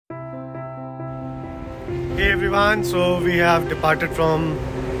Hey everyone, so we have departed from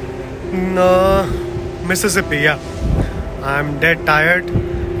Mississippi. Yeah, I'm dead tired.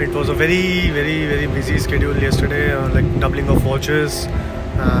 It was a very busy schedule yesterday, like doubling of watches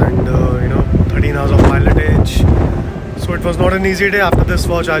and 13 hours of pilotage. So it was not an easy day. After this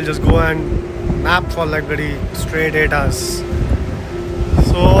watch, I'll just go and nap for like very straight 8 hours.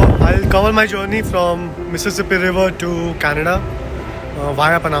 So I'll cover my journey from Mississippi River to Canada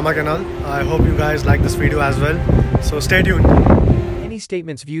via Panama Canal. I hope you guys like this video as well. So stay tuned. Any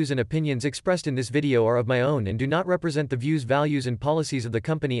statements, views and opinions expressed in this video are of my own and do not represent the views, values and policies of the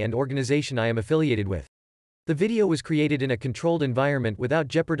company and organization I am affiliated with. The video was created in a controlled environment without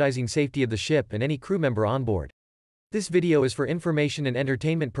jeopardizing safety of the ship and any crew member on board. This video is for information and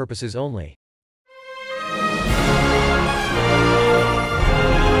entertainment purposes only.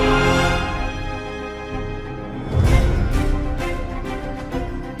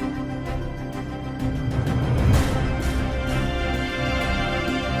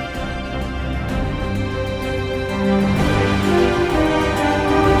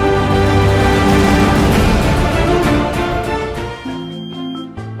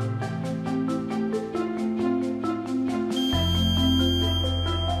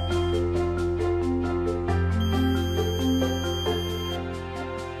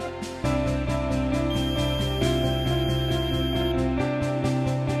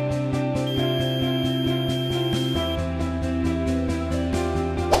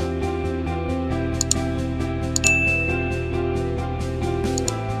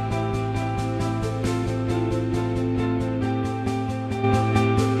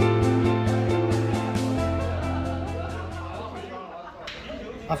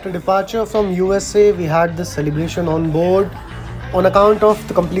 After departure from USA, we had this celebration on board. On account of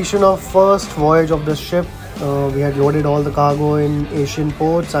the completion of first voyage of the ship, we had loaded all the cargo in Asian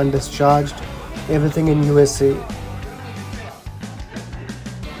ports and discharged everything in USA.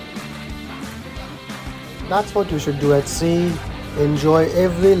 That's what you should do at sea. Enjoy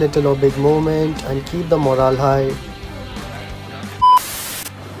every little or big moment and keep the morale high.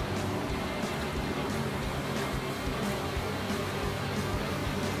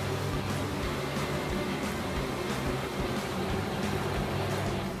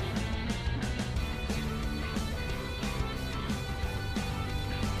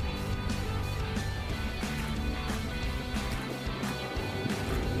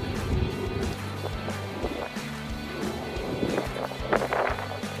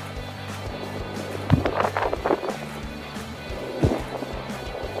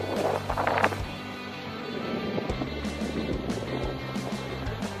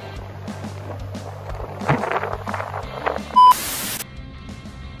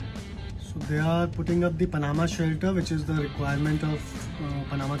 They are putting up the Panama shelter, which is the requirement of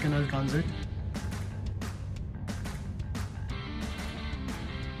Panama Canal transit.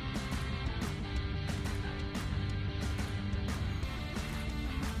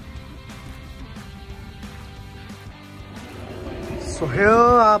 So here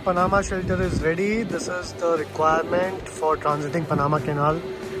our Panama shelter is ready. This is the requirement for transiting Panama Canal.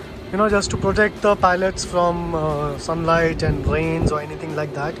 Just to protect the pilots from sunlight and rains or anything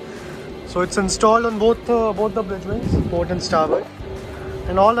like that. So it's installed on both the bridge wings, port and starboard,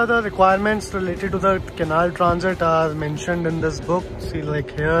 and all other requirements related to the canal transit are mentioned in this book. See, like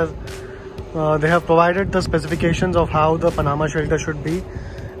here they have provided the specifications of how the Panama shelter should be,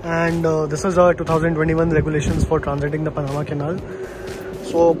 and this is the 2021 regulations for transiting the Panama Canal.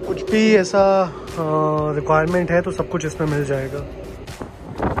 So कुछ भी ऐसा requirement है तो सब कुछ इसमें मिल जाएगा.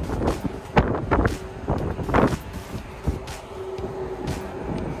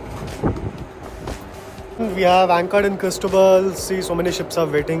 We have anchored in Cristobal. See, so many ships are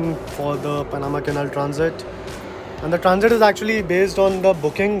waiting for the Panama Canal transit, and the transit is actually based on the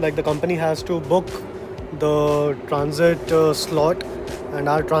booking. Like the company has to book the transit slot, and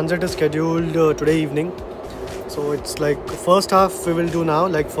our transit is scheduled today evening. So it's like first half we will do now,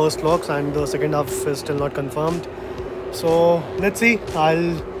 like first locks, and the second half is still not confirmed. So let's see.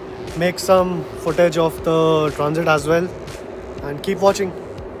 I'll make some footage of the transit as well, and keep watching.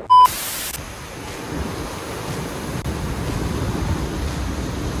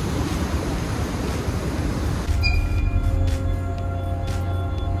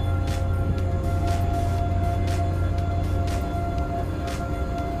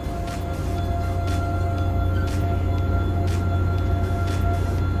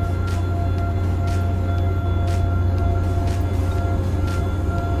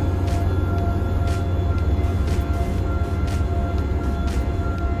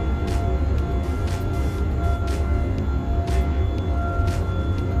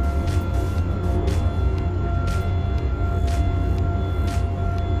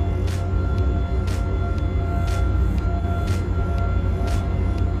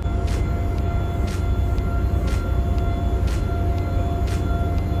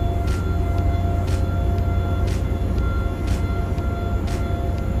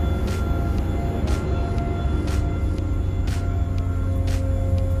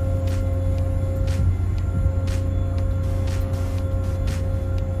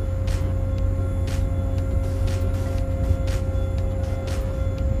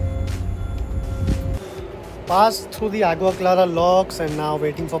 passed through the Agua Clara locks and now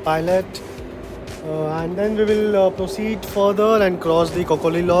waiting for pilot. And then we will proceed further and cross the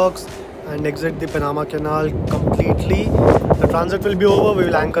Cocoli locks and exit the Panama Canal completely. The transit will be over. We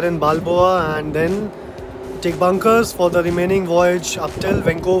will anchor in Balboa and then take bunkers for the remaining voyage up till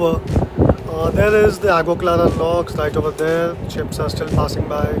Vancouver. There is the Agua Clara locks right over there. Ships are still passing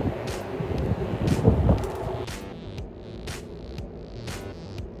by.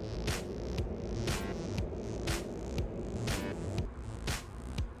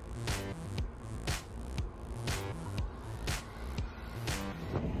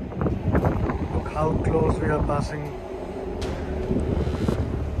 Look how close we are passing.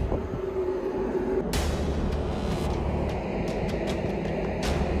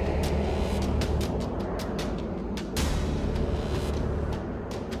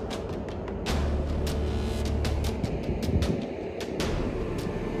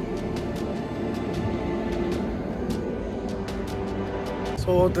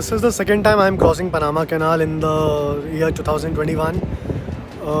 So this is the second time I am crossing Panama Canal in the year 2021.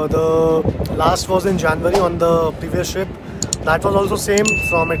 The last was in January on the previous ship. That was also same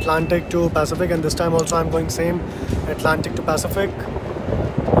from Atlantic to Pacific, and this time also I am going same Atlantic to Pacific.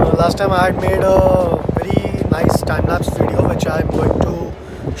 Last time I had made a very nice time-lapse video which I am going to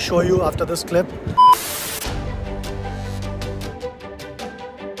show you after this clip.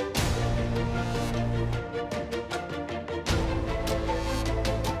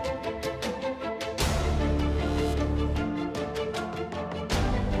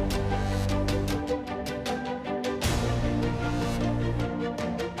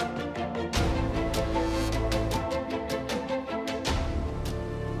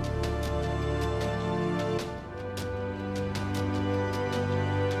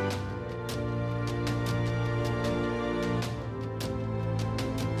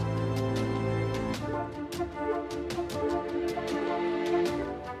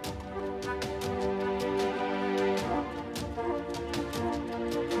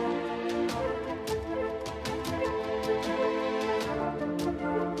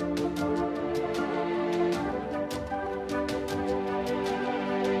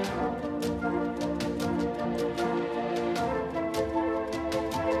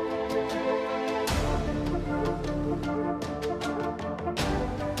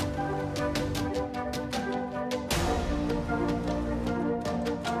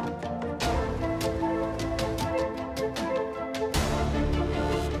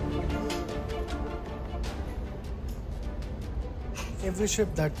 Every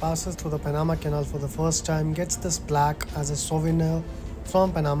ship that passes through the Panama Canal for the first time gets this plaque as a souvenir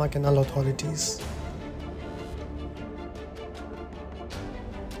from Panama Canal authorities.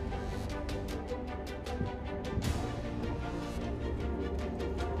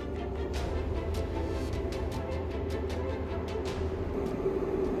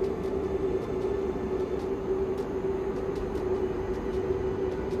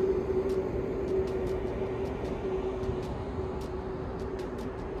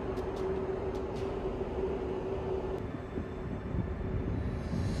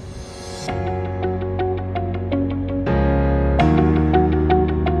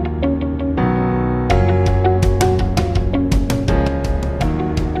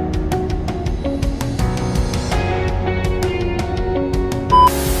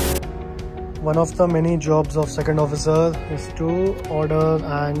 One of the many jobs of second officer is to order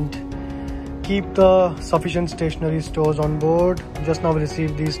and keep the sufficient stationery stores on board. Just now we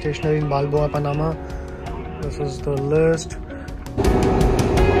received these stationery in Balboa, Panama. This is the list.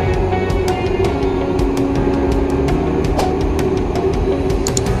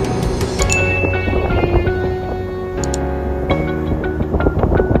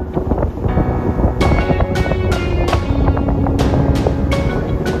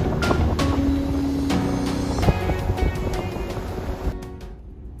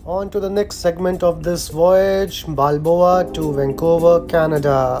 On to the next segment of this voyage, Balboa to Vancouver,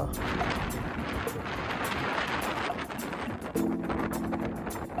 Canada.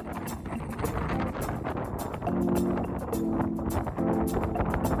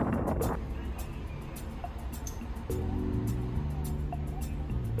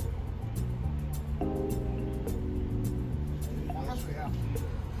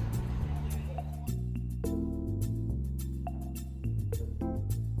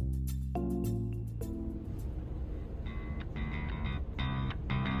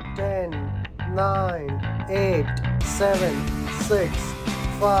 Ten, 9, 8, 7, 6,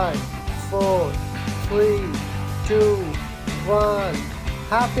 5, 4, 3, 2, 1.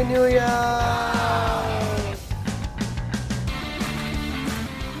 Happy New Year!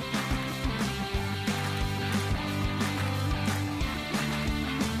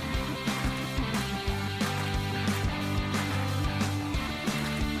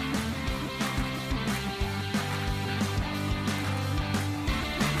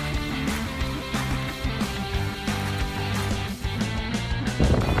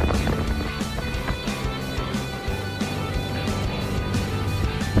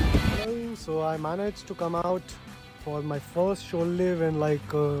 So I managed to come out for my first show live in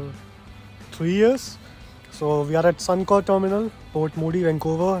like 3 years. So we are at Suncor Terminal, Port Moody,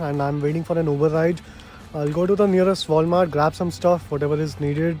 Vancouver, and I'm waiting for an Uber ride. I'll go to the nearest Walmart, grab some stuff, whatever is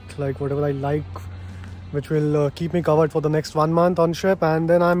needed, like whatever I like, which will keep me covered for the next 1 month on ship. And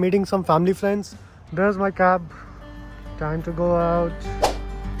then I'm meeting some family friends. There's my cab. Time to go out.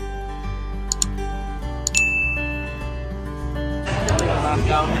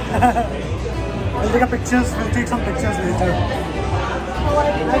 We'll take pictures. We'll take some pictures later. Oh,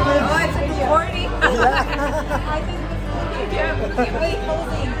 it's recording. I think you're really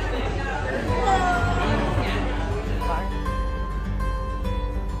posing.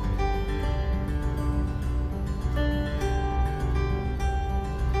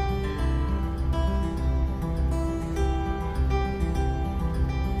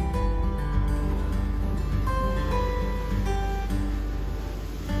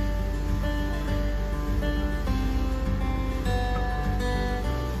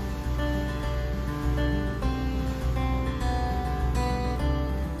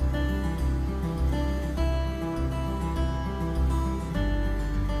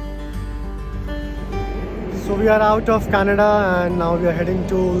 So we are out of Canada and now we are heading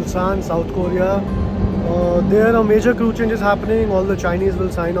to Ulsan, South Korea. There are major crew changes happening. All the Chinese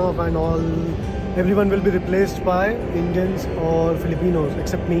will sign off and everyone will be replaced by Indians or Filipinos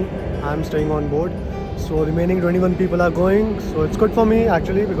except me. I'm staying on board. So remaining 21 people are going. So it's good for me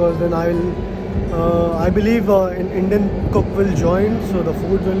actually, because then I believe an Indian cook will join. So the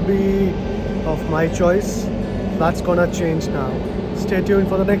food will be of my choice. That's gonna change now. Stay tuned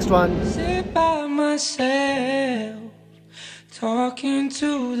for the next one. Myself, talking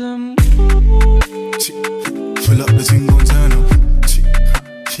to the moon. Pull up the thing, gon' turn up.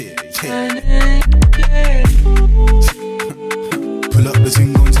 Yeah. Pull up the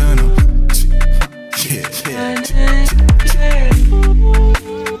thing, gon' turn up. Yeah.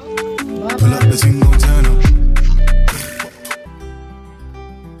 Pull up the thing, gon' turn up.